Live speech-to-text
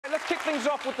kick things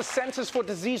off with the Centers for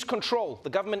Disease Control, the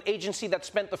government agency that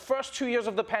spent the first 2 years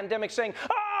of the pandemic saying,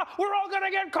 we're all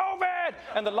gonna get COVID,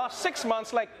 and the last 6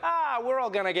 months like, we're all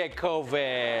gonna get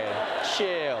COVID.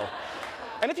 Chill.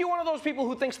 And if you're one of those people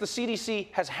who thinks the CDC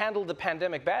has handled the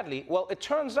pandemic badly, well, it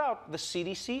turns out the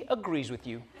CDC agrees with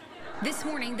you. This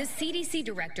morning, the CDC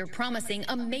director promising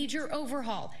a major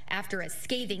overhaul after a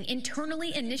scathing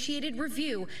internally initiated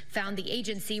review found the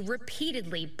agency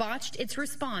repeatedly botched its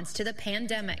response to the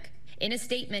pandemic. In a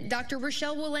statement, Dr.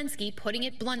 Rochelle Walensky putting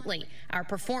it bluntly, our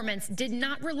performance did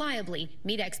not reliably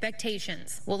meet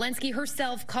expectations. Walensky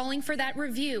herself calling for that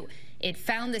review. It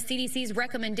found the CDC's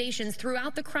recommendations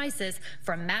throughout the crisis,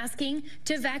 from masking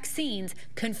to vaccines,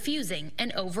 confusing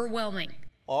and overwhelming.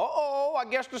 Uh-oh, I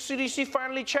guess the CDC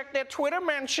finally checked their Twitter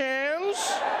mentions.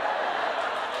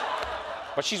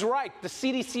 But she's right, the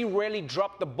CDC rarely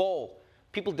dropped the ball.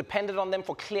 People depended on them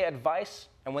for clear advice,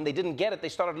 and when they didn't get it, they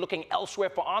started looking elsewhere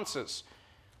for answers.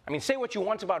 I mean, say what you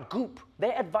want about Goop,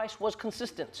 their advice was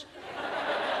consistent.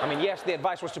 I mean, yes, the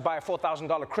advice was to buy a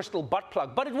 $4,000 crystal butt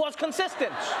plug, but it was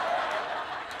consistent.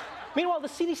 Meanwhile, the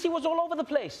CDC was all over the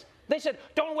place. They said,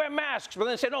 don't wear masks, but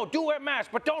then they said, no, do wear masks,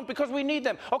 but don't because we need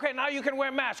them. Okay, now you can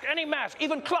wear masks, any mask,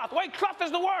 even cloth. Wait, cloth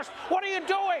is the worst. What are you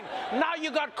doing? Now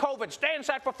you got COVID. Stay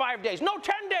inside for 5 days. No,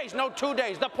 10 days, no 2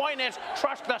 days. The point is,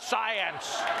 trust the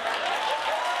science.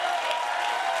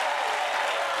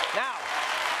 Now,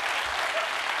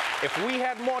 if we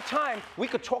had more time, we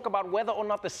could talk about whether or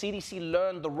not the CDC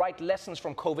learned the right lessons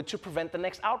from COVID to prevent the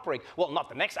next outbreak. Well, not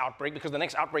the next outbreak, because the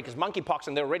next outbreak is monkeypox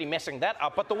and they're already messing that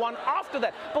up, but the one after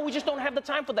that. But we just don't have the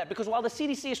time for that, because while the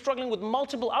CDC is struggling with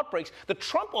multiple outbreaks, the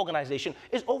Trump organization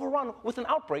is overrun with an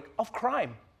outbreak of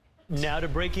crime. Now to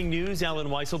breaking news. Alan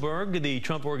Weisselberg, the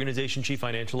Trump Organization chief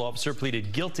financial officer,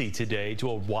 pleaded guilty today to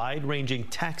a wide-ranging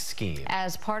tax scheme.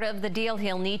 As part of the deal,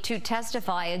 he'll need to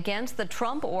testify against the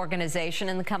Trump Organization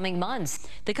in the coming months.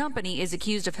 The company is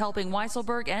accused of helping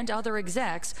Weisselberg and other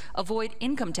execs avoid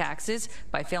income taxes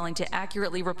by failing to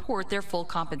accurately report their full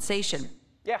compensation.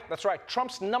 Yeah, that's right.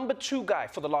 Trump's #2 guy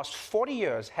for the last 40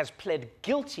 years has pled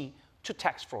guilty to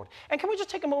tax fraud. And can we just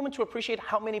take a moment to appreciate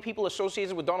how many people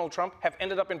associated with Donald Trump have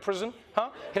ended up in prison?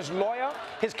 His lawyer,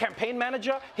 his campaign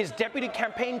manager, his deputy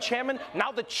campaign chairman,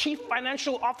 now the chief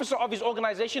financial officer of his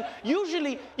organization.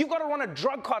 Usually, you've got to run a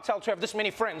drug cartel to have this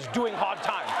many friends doing hard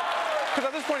time. Because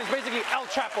at this point, it's basically El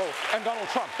Chapo and Donald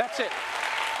Trump. That's it.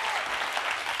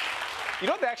 You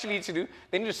know what they actually need to do?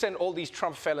 They need to send all these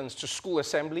Trump felons to school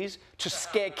assemblies to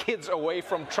scare kids away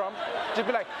from Trump. Just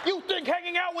be like, you think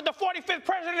hanging out with the 45th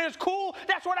president is cool?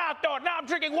 That's what I thought. Now I'm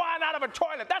drinking wine out of a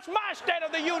toilet. That's my State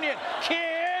of the Union,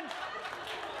 kid.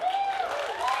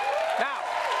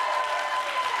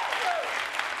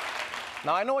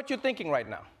 Now I know what you're thinking right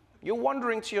now. You're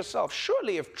wondering to yourself,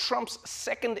 surely if Trump's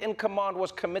second in command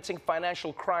was committing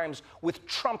financial crimes with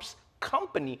Trump's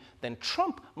company, then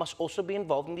Trump must also be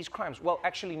involved in these crimes. Well,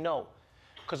 actually, no.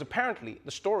 Because apparently,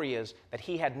 the story is that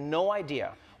he had no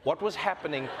idea what was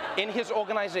happening in his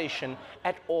organization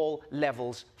at all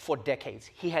levels for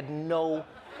decades. He had no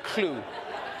clue.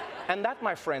 And that,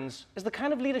 my friends, is the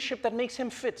kind of leadership that makes him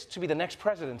fit to be the next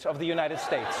president of the United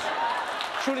States.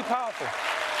 Truly powerful.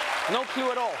 No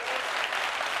clue at all.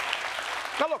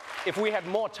 Now look, if we had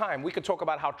more time, we could talk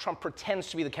about how Trump pretends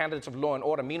to be the candidate of law and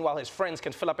order. Meanwhile, his friends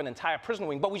can fill up an entire prison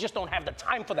wing, but we just don't have the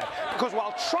time for that. Because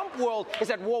while Trump world is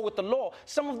at war with the law,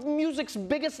 some of music's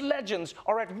biggest legends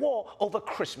are at war over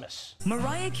Christmas.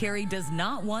 Mariah Carey does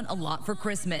not want a lot for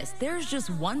Christmas. There's just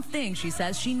one thing she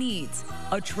says she needs: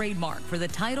 a trademark for the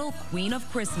title Queen of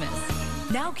Christmas.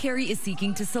 Now Carey is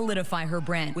seeking to solidify her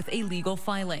brand with a legal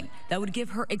filing that would give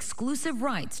her exclusive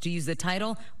rights to use the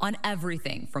title on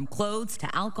everything from clothes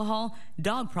to alcohol,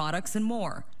 dog products, and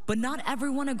more. But not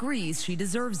everyone agrees she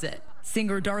deserves it.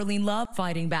 Singer Darlene Love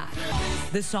fighting back.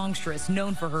 The songstress,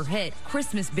 known for her hit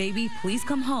Christmas Baby, Please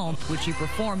Come Home, which she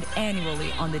performed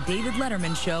annually on The David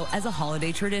Letterman Show as a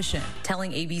holiday tradition.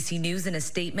 Telling ABC News in a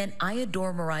statement, I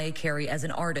adore Mariah Carey as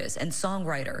an artist and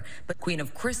songwriter, but Queen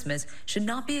of Christmas should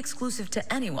not be exclusive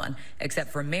to anyone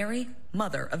except for Mary,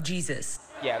 Mother of Jesus.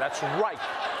 Yeah, that's right.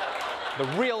 The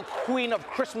real Queen of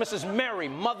Christmas is Mary,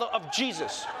 Mother of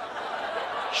Jesus.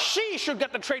 She should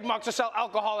get the trademark to sell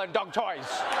alcohol and dog toys.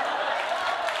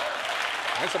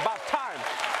 It's about time.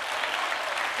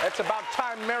 It's about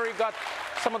time Mary got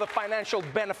some of the financial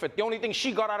benefit. The only thing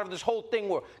she got out of this whole thing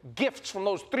were gifts from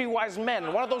those 3 wise men.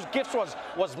 And one of those gifts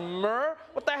was myrrh.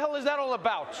 What the hell is that all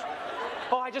about?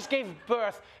 Oh, I just gave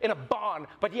birth in a barn.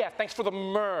 But yeah, thanks for the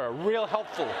myrrh. Real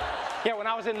helpful. Yeah, when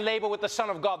I was in labor with the Son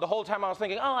of God, the whole time I was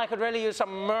thinking, oh, I could really use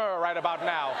some myrrh right about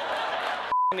now.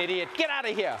 Idiot. Get out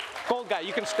of here. Gold guy,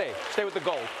 you can stay. Stay with the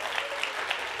gold.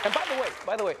 And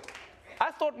by the way,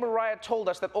 I thought Mariah told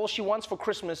us that all she wants for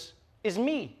Christmas is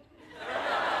me.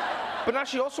 But now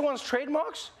she also wants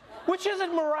trademarks? Which is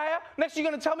it, Mariah? Next you're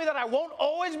gonna tell me that I won't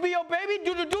always be your baby?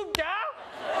 Do-do-do-da?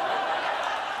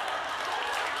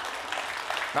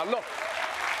 Now look,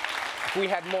 if we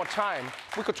had more time,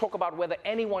 we could talk about whether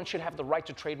anyone should have the right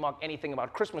to trademark anything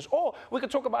about Christmas, or we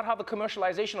could talk about how the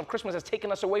commercialization of Christmas has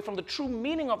taken us away from the true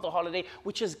meaning of the holiday,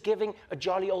 which is giving a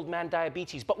jolly old man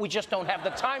diabetes. But we just don't have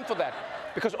the time for that,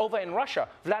 because over in Russia,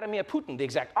 Vladimir Putin, the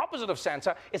exact opposite of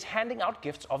Santa, is handing out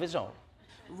gifts of his own.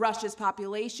 Russia's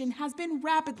population has been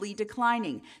rapidly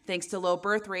declining thanks to low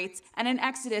birth rates and an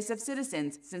exodus of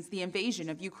citizens since the invasion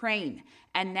of Ukraine.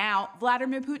 And now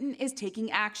Vladimir Putin is taking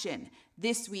action.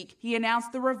 This week, he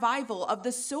announced the revival of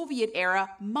the Soviet-era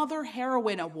Mother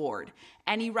Heroine Award.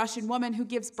 Any Russian woman who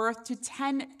gives birth to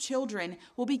 10 children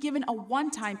will be given a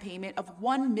one-time payment of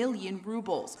 1 million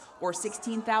rubles, or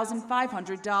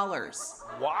 $16,500.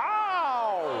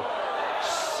 Wow!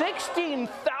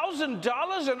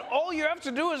 $16,000, and all you have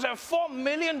to do is have $4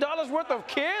 million worth of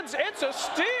kids? It's a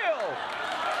steal!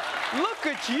 Look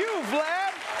at you,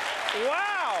 Vlad!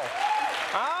 Wow!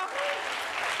 Huh?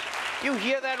 You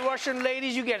hear that, Russian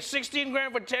ladies? You get 16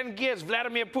 grand for 10 kids.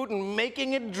 Vladimir Putin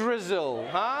making it drizzle,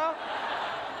 huh?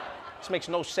 This makes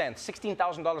no sense.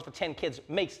 $16,000 for 10 kids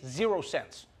makes 0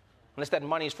 sense. Unless that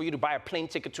money is for you to buy a plane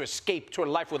ticket to escape to a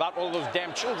life without all those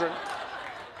damn children.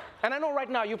 And I know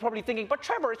right now you're probably thinking, but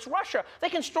Trevor, it's Russia. They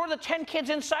can store the 10 kids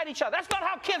inside each other. That's not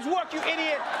how kids work, you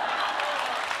idiot.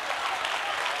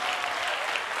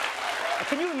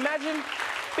 Can you imagine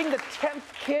being the 10th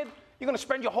kid? You're going to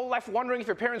spend your whole life wondering if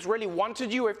your parents really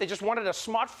wanted you or if they just wanted a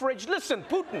smart fridge. Listen,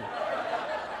 Putin,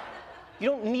 you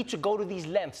don't need to go to these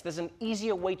lengths. There's an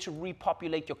easier way to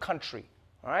repopulate your country,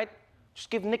 all right? Just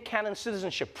give Nick Cannon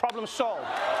citizenship. Problem solved.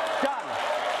 Done.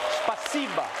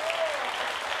 Spasiba.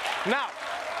 Now,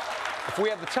 if we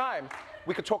had the time,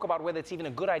 we could talk about whether it's even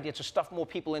a good idea to stuff more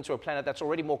people into a planet that's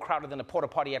already more crowded than a porta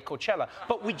potty at Coachella.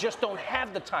 But we just don't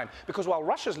have the time, because while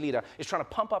Russia's leader is trying to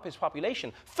pump up his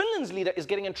population, Finland's leader is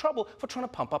getting in trouble for trying to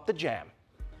pump up the jam.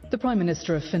 The Prime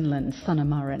Minister of Finland, Sanna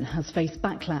Marin, has faced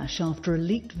backlash after a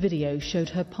leaked video showed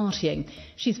her partying.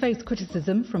 She's faced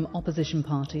criticism from opposition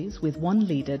parties, with one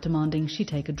leader demanding she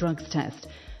take a drugs test.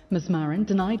 Ms. Marin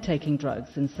denied taking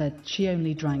drugs and said she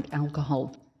only drank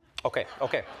alcohol. Okay.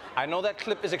 I know that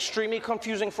clip is extremely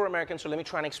confusing for Americans, so let me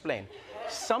try and explain.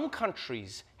 Some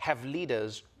countries have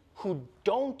leaders who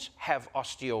don't have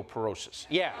osteoporosis.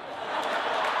 Yeah.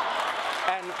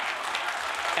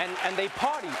 And they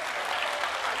party.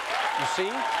 You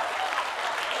see?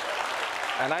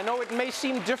 And I know it may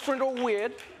seem different or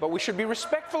weird, but we should be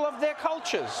respectful of their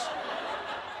cultures.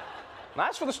 Now,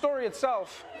 as for the story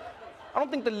itself, I don't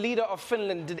think the leader of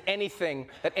Finland did anything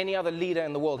that any other leader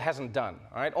in the world hasn't done,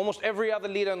 all right? Almost every other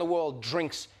leader in the world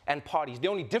drinks and parties. The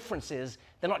only difference is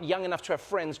they're not young enough to have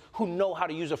friends who know how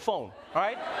to use a phone, all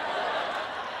right?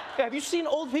 Yeah, have you seen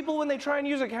old people when they try and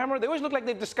use a camera? They always look like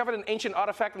they've discovered an ancient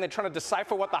artifact and they're trying to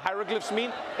decipher what the hieroglyphs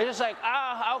mean. They're just like,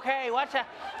 okay, let's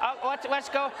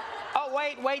go.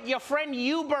 Oh, wait, your friend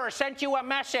Uber sent you a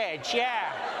message,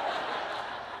 yeah.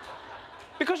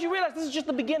 Because you realize this is just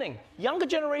the beginning. Younger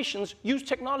generations use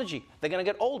technology. They're going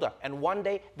to get older, and one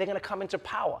day they're going to come into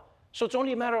power. So it's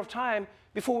only a matter of time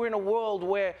before we're in a world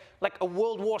where, like, a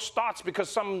world war starts because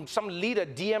some leader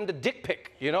DM'd a dick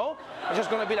pic, you know? It's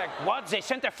just going to be like, what? They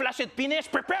sent a flaccid penis?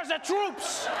 Prepare the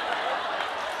troops!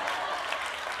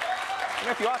 And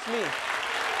if you ask me,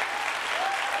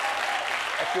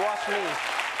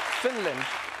 Finland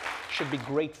should be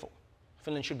grateful.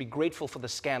 Finland should be grateful for the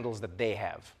scandals that they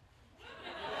have.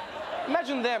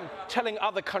 Imagine them telling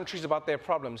other countries about their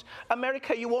problems.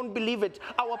 America, you won't believe it.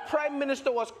 Our prime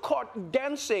minister was caught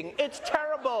dancing. It's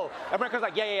terrible. America's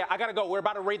like, yeah, I gotta go. We're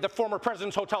about to raid the former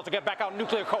president's hotel to get back our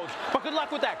nuclear codes. But good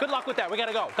luck with that. We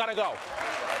gotta go.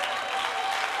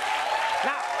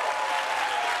 Now,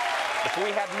 if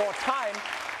we had more time,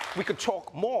 we could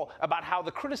talk more about how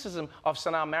the criticism of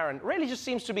Sanna Marin really just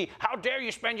seems to be, how dare you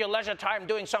spend your leisure time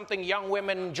doing something young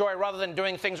women enjoy rather than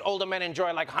doing things older men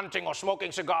enjoy, like hunting or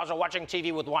smoking cigars or watching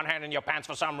TV with one hand in your pants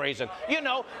for some reason. You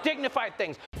know, dignified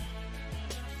things.